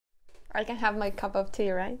I can have my cup of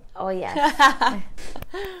tea, right? Oh, yes.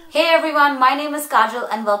 Hey everyone, my name is Kajal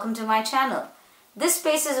and welcome to my channel. This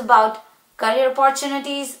space is about career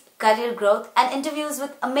opportunities, career growth and interviews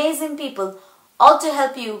with amazing people, all to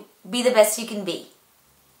help you be the best you can be.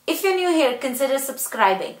 If you're new here, consider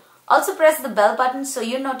subscribing. Also press the bell button so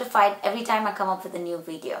you're notified every time I come up with a new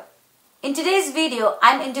video. In today's video,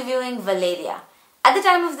 I'm interviewing Valeria. At the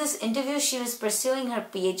time of this interview, she was pursuing her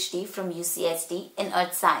PhD from UCSD in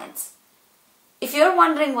Earth Science. If you're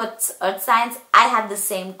wondering what's Earth Science, I had the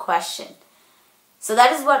same question. So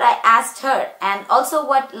that is what I asked her and also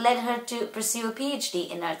what led her to pursue a PhD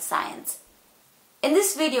in Earth Science. In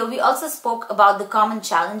this video, we also spoke about the common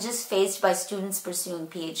challenges faced by students pursuing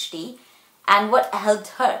PhD and what helped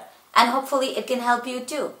her, and hopefully it can help you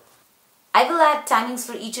too. I will add timings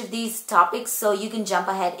for each of these topics so you can jump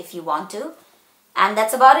ahead if you want to. And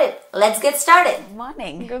that's about it. Let's get started. Good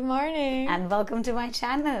morning. Good morning. And welcome to my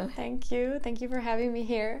channel. Thank you. Thank you for having me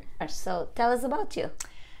here. So tell us about you.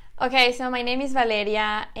 Okay, so my name is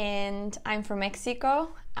Valeria and I'm from Mexico.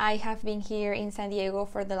 I have been here in San Diego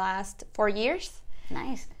for the last 4 years.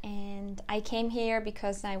 Nice. And I came here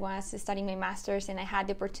because I was studying my master's and I had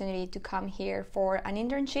the opportunity to come here for an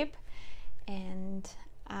internship. And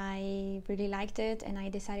I really liked it and I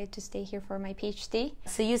decided to stay here for my PhD.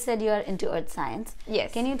 So you said you are into earth science.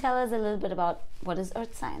 Yes. Can you tell us a little bit about what is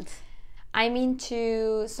earth science? I'm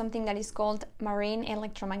into something that is called marine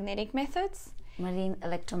electromagnetic methods. Marine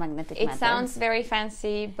electromagnetic It methods. sounds very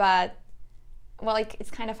fancy, but well, it's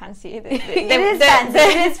kind of fancy. It is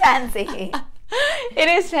fancy. It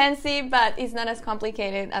is fancy, but it's not as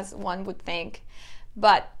complicated as one would think.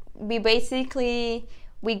 But we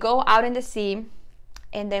go out in the sea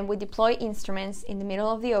and then we deploy instruments in the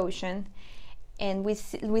middle of the ocean and we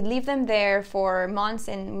leave them there for months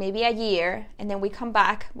and maybe a year, and then we come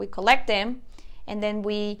back, we collect them, and then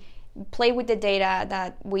we play with the data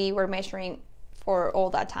that we were measuring for all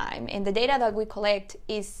that time. And the data that we collect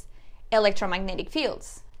is electromagnetic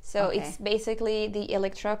fields. So Okay. It's basically the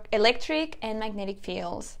electric and magnetic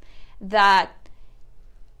fields that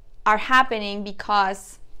are happening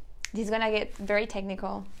because this is gonna get very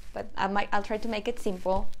technical, but I'll try to make it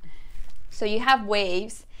simple. So you have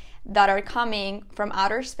waves that are coming from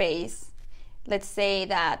outer space. Let's say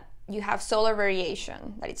that you have solar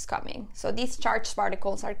radiation that is coming. So these charged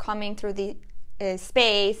particles are coming through the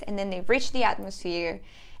space and then they reach the atmosphere.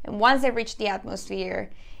 And once they reach the atmosphere,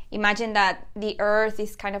 imagine that the Earth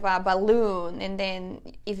is kind of a balloon, and then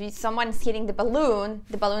if someone's hitting the balloon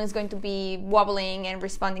is going to be wobbling and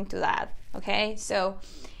responding to that, okay? So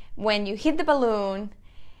when you hit the balloon,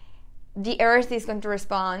 the Earth is going to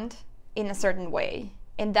respond in a certain way,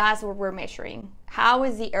 and that's what we're measuring. How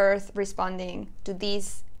is the Earth responding to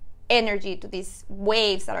this energy, to these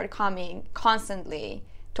waves that are coming constantly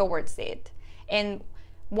towards it? And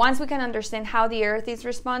once we can understand how the Earth is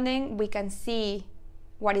responding, we can see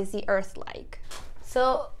what is the Earth like.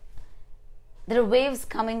 So there are waves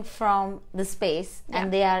coming from the space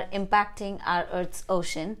and they are impacting our Earth's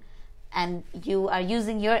ocean, and you are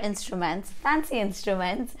using your instruments, fancy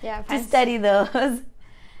instruments, to study those.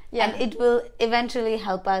 And it will eventually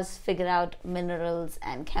help us figure out minerals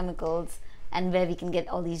and chemicals and where we can get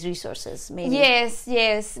all these resources. Maybe.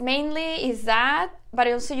 Yes. Mainly is that, but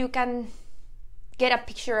also you can get a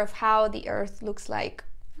picture of how the Earth looks like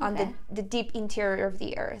on the deep interior of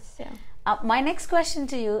the Earth. Yeah. My next question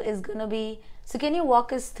to you is going to be, so can you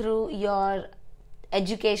walk us through your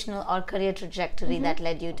educational or career trajectory that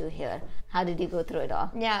led you to here? How did you go through it all?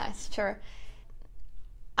 Yeah, sure.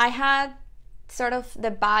 I had sort of the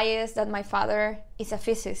bias that my father is a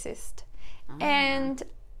physicist. And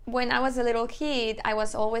when I was a little kid, I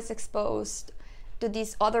was always exposed to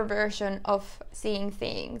this other version of seeing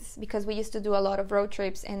things, because we used to do a lot of road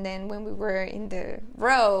trips, and then when we were in the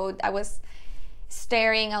road, I was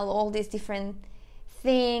staring at all these different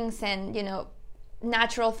things and,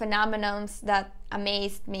 natural phenomena that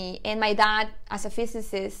amazed me. And my dad, as a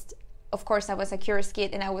physicist, of course, I was a curious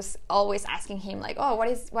kid, and I was always asking him, like, oh,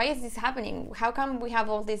 why is this happening? How come we have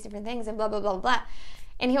all these different things and blah, blah, blah, blah.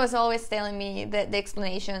 And he was always telling me the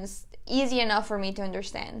explanations easy enough for me to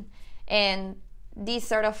understand. And this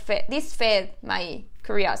fed my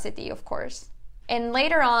curiosity, of course. And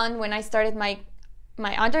later on, when I started my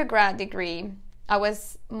undergrad degree, I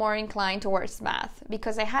was more inclined towards math,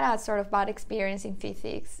 because I had a sort of bad experience in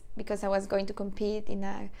physics, because I was going to compete in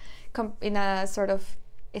a sort of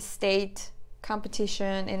a state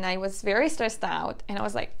competition, and I was very stressed out, and I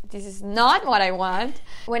was like, this is not what I want.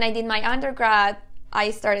 When I did my undergrad,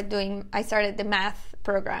 I started the math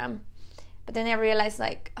program, but then I realized,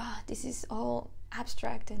 like, this is all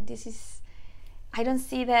abstract, and this is I don't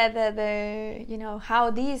see the you know,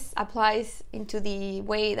 how this applies into the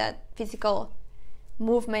way that physical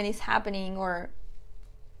movement is happening or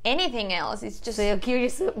anything else. It's just, so your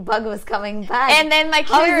curious bug was coming back. and then my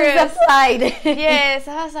How curious, is this applied? yes,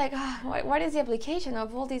 I was like, what is the application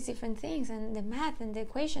of all these different things and the math and the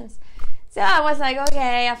equations? So I was like,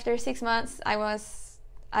 okay. After 6 months,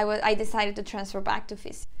 I decided to transfer back to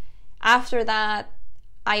physics. After that,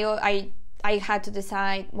 I had to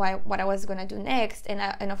decide what I was going to do next.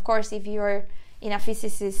 And of course, if you're in a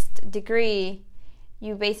physicist degree,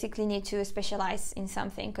 you basically need to specialize in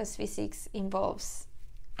something because physics involves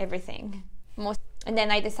everything. And then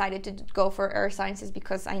I decided to go for earth sciences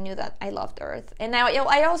because I knew that I loved earth. And now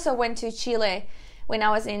I also went to Chile when I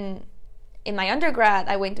was in my undergrad.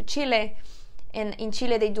 I went to Chile. And in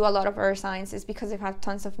Chile, they do a lot of earth sciences because they have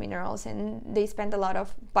tons of minerals, and they spend a lot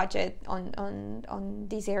of budget on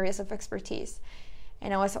these areas of expertise.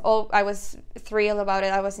 And I was thrilled about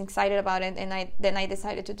it. I was excited about it, and I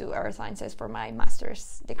decided to do earth sciences for my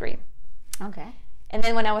master's degree. Okay. And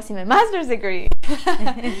then when I was in my master's degree,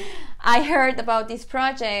 I heard about this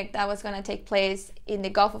project that was going to take place in the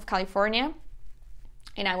Gulf of California,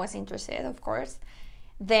 and I was interested, of course.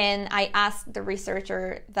 Then I asked the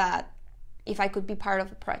researcher that if I could be part of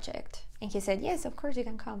the project, and he said, yes, of course you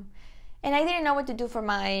can come. And I didn't know what to do for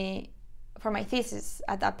my thesis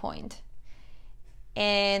at that point.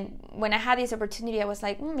 And when I had this opportunity, I was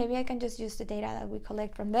like, maybe I can just use the data that we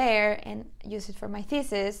collect from there and use it for my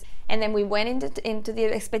thesis. And then we went into the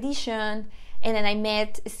expedition, and then I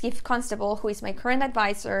met Steve Constable, who is my current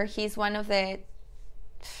advisor. He's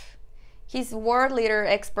he's world leader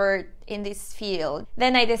expert in this field.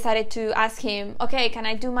 Then I decided to ask him, okay, can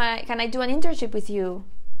I do an internship with you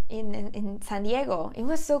in San Diego? It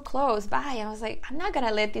was so close by. I was like, I'm not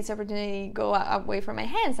gonna let this opportunity go away from my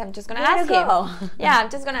hands. I'm just gonna ask him. Yeah, I'm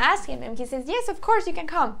just gonna ask him. And he says, yes, of course you can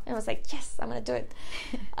come. And I was like, yes, I'm gonna do it.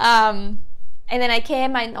 And then I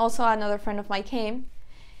came, and also another friend of mine came.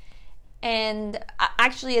 And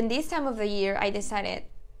actually, in this time of the year, I decided,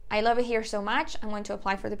 I love it here so much, I'm going to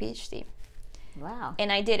apply for the PhD. Wow.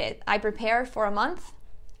 And I did it. I prepared for a month.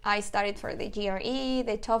 I studied for the GRE,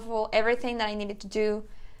 the TOEFL, everything that I needed to do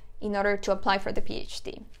in order to apply for the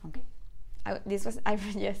PhD. Okay. This was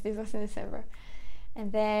in December.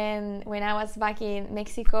 And then when I was back in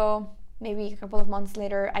Mexico, maybe a couple of months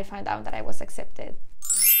later, I found out that I was accepted.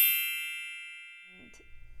 And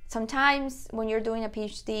sometimes when you're doing a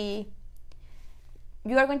PhD,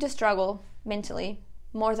 you are going to struggle mentally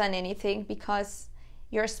more than anything because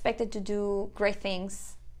you're expected to do great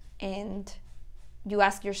things, and you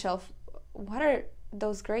ask yourself, what are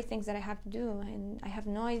those great things that I have to do? And I have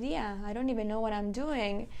no idea. I don't even know what I'm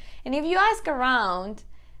doing. And if you ask around,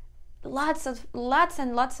 lots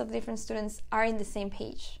and lots of different students are in the same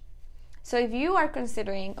page. So if you are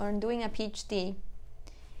considering or doing a PhD,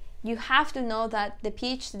 you have to know that the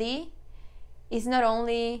PhD is not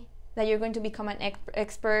only that you're going to become an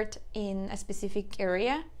expert in a specific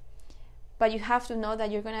area, but you have to know that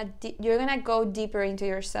you're gonna go deeper into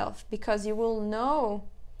yourself, because you will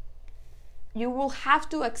have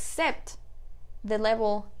to accept the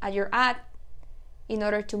level that you're at in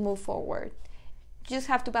order to move forward. You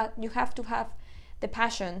have to have the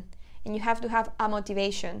passion, and you have to have a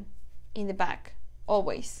motivation in the back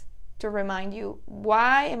always to remind you,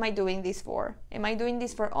 why am I doing this for? Am I doing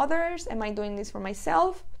this for others? Am I doing this for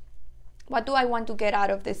myself? What do I want to get out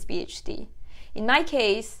of this PhD? In my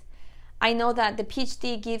case, I know that the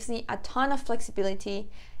PhD gives me a ton of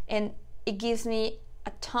flexibility, and it gives me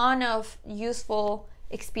a ton of useful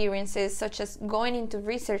experiences, such as going into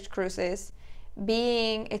research cruises,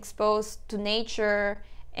 being exposed to nature,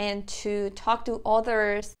 and to talk to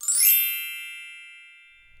others.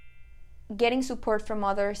 Getting support from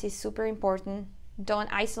others is super important.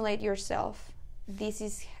 Don't isolate yourself. This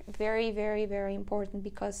is very, very, very important,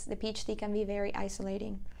 because the PhD can be very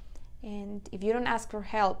isolating. And if you don't ask for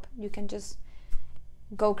help, you can just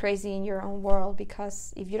go crazy in your own world,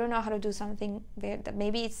 because if you don't know how to do something that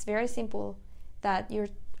maybe it's very simple that you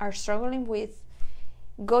are struggling with,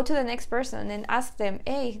 go to the next person and ask them,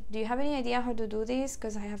 hey, do you have any idea how to do this?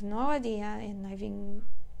 Because I have no idea, and I've been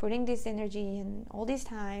putting this energy and all this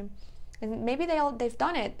time, and maybe they've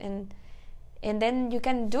done it, and then you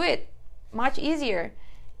can do it much easier.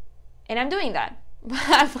 And I'm doing that.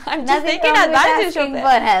 I'm just taking advantage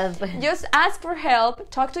of it. Just ask for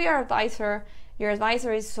help. Talk to your advisor. Your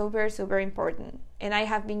advisor is super, super important. And I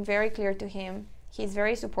have been very clear to him. He's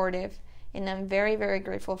very supportive, and I'm very, very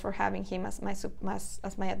grateful for having him as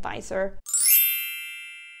my advisor.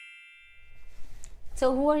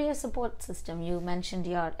 So who are your support system? You mentioned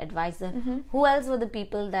your advisor. Mm-hmm. Who else were the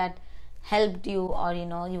people that helped you, or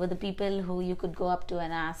you were the people who you could go up to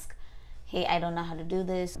and ask, hey, I don't know how to do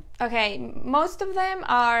this? Okay, most of them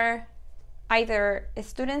are either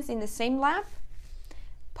students in the same lab,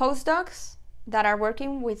 postdocs that are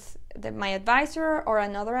working with my advisor or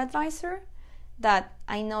another advisor that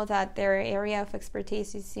I know that their area of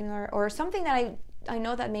expertise is similar, or something that I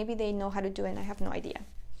know that maybe they know how to do and I have no idea.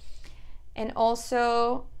 And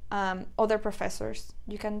also other professors.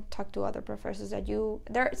 You can talk to other professors that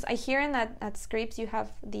I hear at Scripps you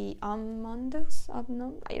have the I don't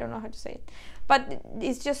know how to say it, but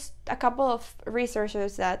it's just a couple of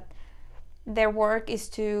researchers that their work is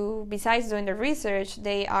to, besides doing the research,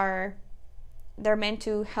 they're meant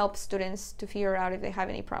to help students to figure out if they have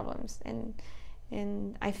any problems,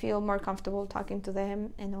 and I feel more comfortable talking to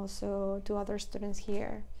them and also to other students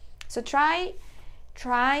here. So try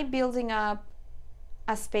building up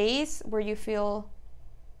a space where you feel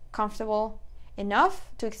comfortable enough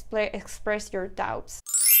to express your doubts.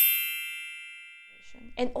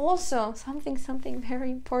 And also something very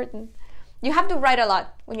important, you have to write a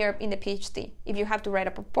lot when you're in the PhD. If you have to write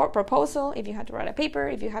a proposal, if you have to write a paper,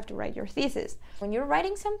 if you have to write your thesis, when you're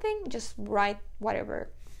writing something, just write whatever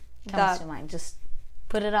comes to mind. Just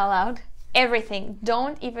put it all out. Everything.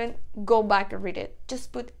 Don't even go back and read it.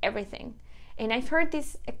 Just put everything. And I've heard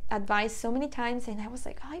this advice so many times, and I was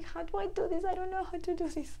like, how do I do this? I don't know how to do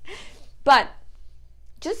this. But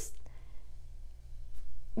just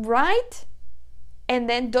write, and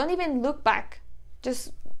then don't even look back.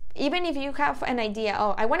 Just, even if you have an idea,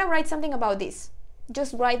 I want to write something about this,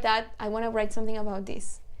 just write that, I want to write something about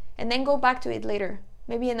this. And then go back to it later,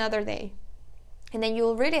 maybe another day. And then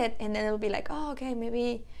you'll read it, and then it'll be like, okay,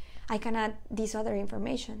 maybe I can add this other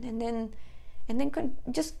information. And then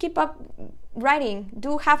just keep up writing.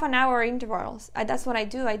 Do half an hour intervals. That's what I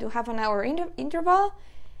do. I do half an hour interval,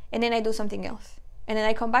 and then I do something else. And then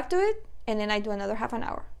I come back to it, and then I do another half an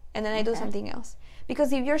hour. And then I do something else.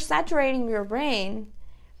 Because if you're saturating your brain,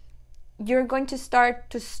 you're going to start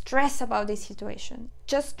to stress about this situation.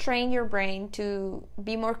 Just train your brain to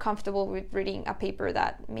be more comfortable with reading a paper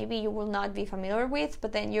that maybe you will not be familiar with,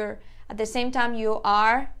 but then at the same time you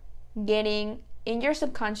are getting in your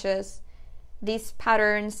subconscious these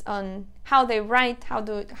patterns on how they write, how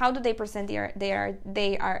do they present their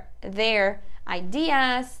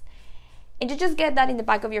ideas, and you just get that in the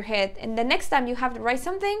back of your head. And the next time you have to write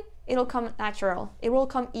something, it'll come natural. It will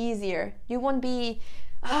come easier. You won't be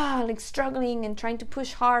like struggling and trying to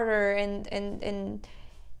push harder and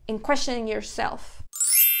questioning yourself.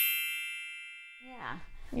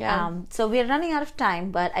 Yeah. So we're running out of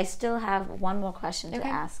time, but I still have one more question to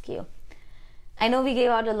ask you. I know we gave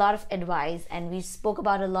out a lot of advice and we spoke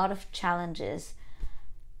about a lot of challenges.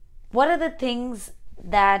 What are the things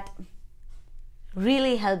that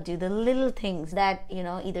really helped you, the little things that,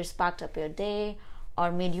 either sparked up your day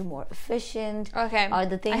or made you more efficient? Okay. Or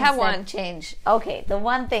the things I have that one. changed? Okay, the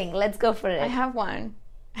one thing. Let's go for it. I have one.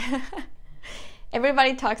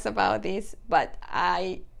 Everybody talks about this, but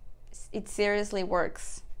it seriously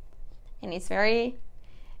works. And it's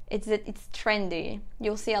trendy.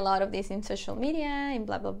 You'll see a lot of this in social media and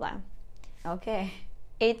blah, blah, blah. Okay.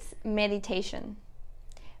 It's meditation.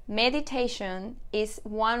 Meditation is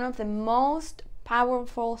one of the most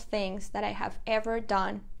powerful things that I have ever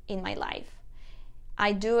done in my life.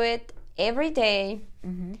 I do it every day.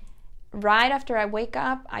 Mm-hmm. Right after I wake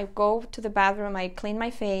up, I go to the bathroom, I clean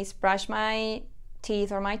my face, brush my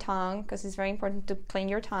teeth or my tongue, because it's very important to clean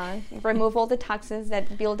your tongue, remove all the toxins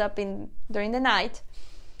that build up during the night.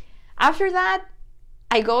 After that,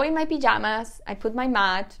 I go in my pajamas, I put my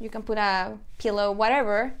mat, you can put a pillow,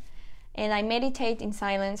 whatever, and I meditate in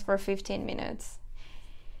silence for 15 minutes.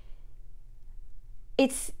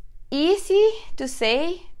 It's easy to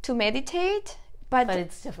say to meditate, but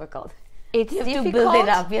it's difficult. You have to build it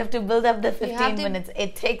up. You have to build up the 15 minutes.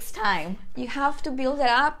 It takes time. You have to build it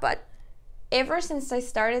up, but ever since I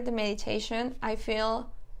started the meditation, I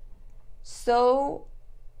feel so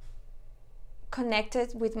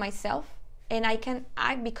connected with myself, and I can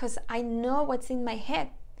act because I know what's in my head,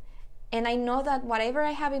 and I know that whatever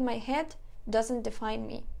I have in my head doesn't define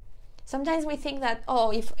me. Sometimes we think that,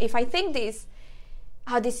 if I think this,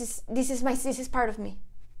 this is part of me,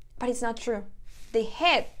 but it's not true. The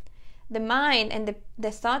head, the mind, and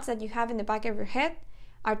the thoughts that you have in the back of your head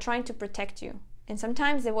are trying to protect you. And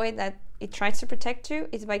sometimes the way that it tries to protect you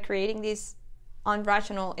is by creating these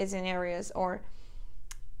unrational scenarios or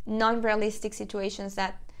non-realistic situations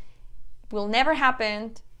that will never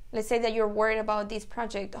happen. Let's say that you're worried about this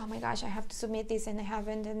project. Oh my gosh, I have to submit this and I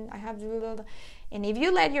haven't, and I have to. And if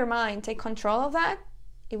you let your mind take control of that,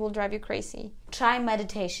 it will drive you crazy. Try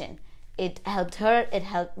meditation. it helped her, it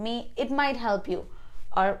helped me, it might help you.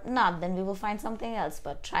 Or not, then we will find something else.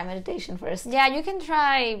 But try meditation first. Yeah, you can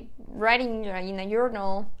try writing in a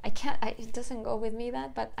journal. It doesn't go with me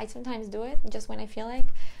that, but I sometimes do it just when I feel like.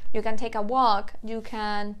 You can take a walk. You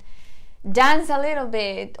can dance a little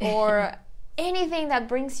bit, or anything that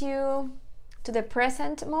brings you to the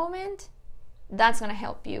present moment. That's gonna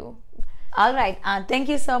help you. All right. Thank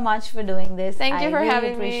you so much for doing this. Thank you for really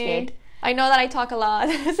having appreciate me. I know that I talk a lot.